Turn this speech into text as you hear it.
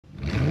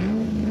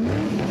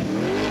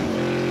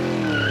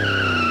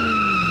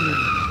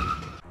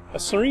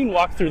serene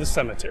walk through the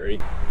cemetery,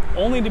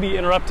 only to be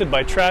interrupted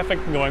by traffic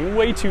going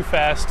way too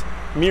fast,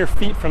 mere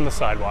feet from the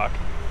sidewalk.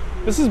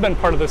 This has been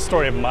part of the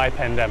story of my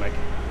pandemic.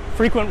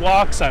 Frequent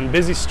walks on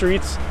busy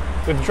streets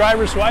with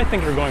drivers who I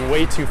think are going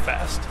way too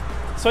fast.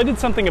 So I did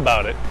something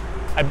about it.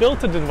 I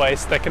built a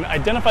device that can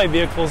identify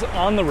vehicles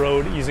on the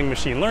road using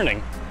machine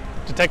learning,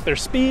 detect their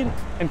speed,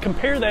 and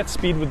compare that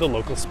speed with the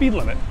local speed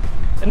limit,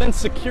 and then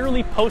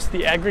securely post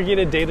the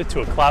aggregated data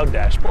to a cloud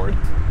dashboard.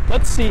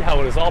 Let's see how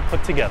it is all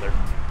put together.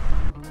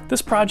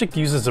 This project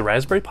uses the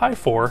Raspberry Pi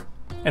 4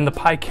 and the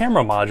Pi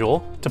camera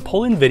module to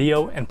pull in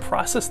video and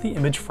process the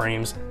image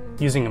frames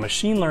using a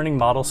machine learning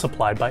model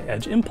supplied by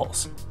Edge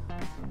Impulse.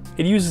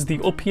 It uses the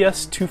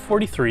OPS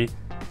 243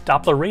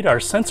 Doppler radar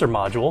sensor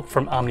module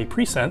from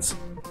OmniPresense,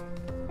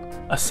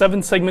 a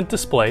 7-segment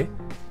display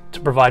to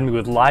provide me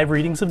with live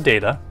readings of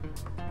data,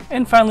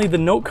 and finally the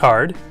note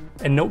card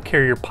and note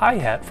carrier Pi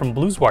hat from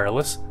Blues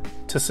Wireless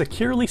to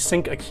securely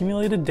sync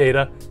accumulated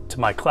data to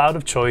my cloud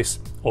of choice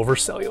over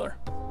cellular.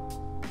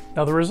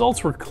 Now the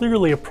results were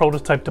clearly a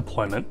prototype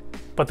deployment,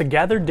 but the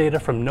gathered data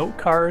from note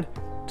card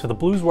to the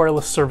Blues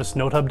Wireless service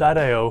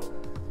notehub.io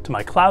to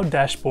my cloud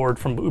dashboard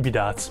from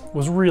UbiDots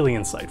was really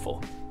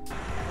insightful.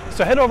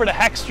 So head over to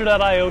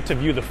hackster.io to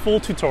view the full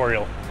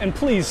tutorial, and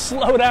please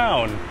slow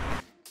down!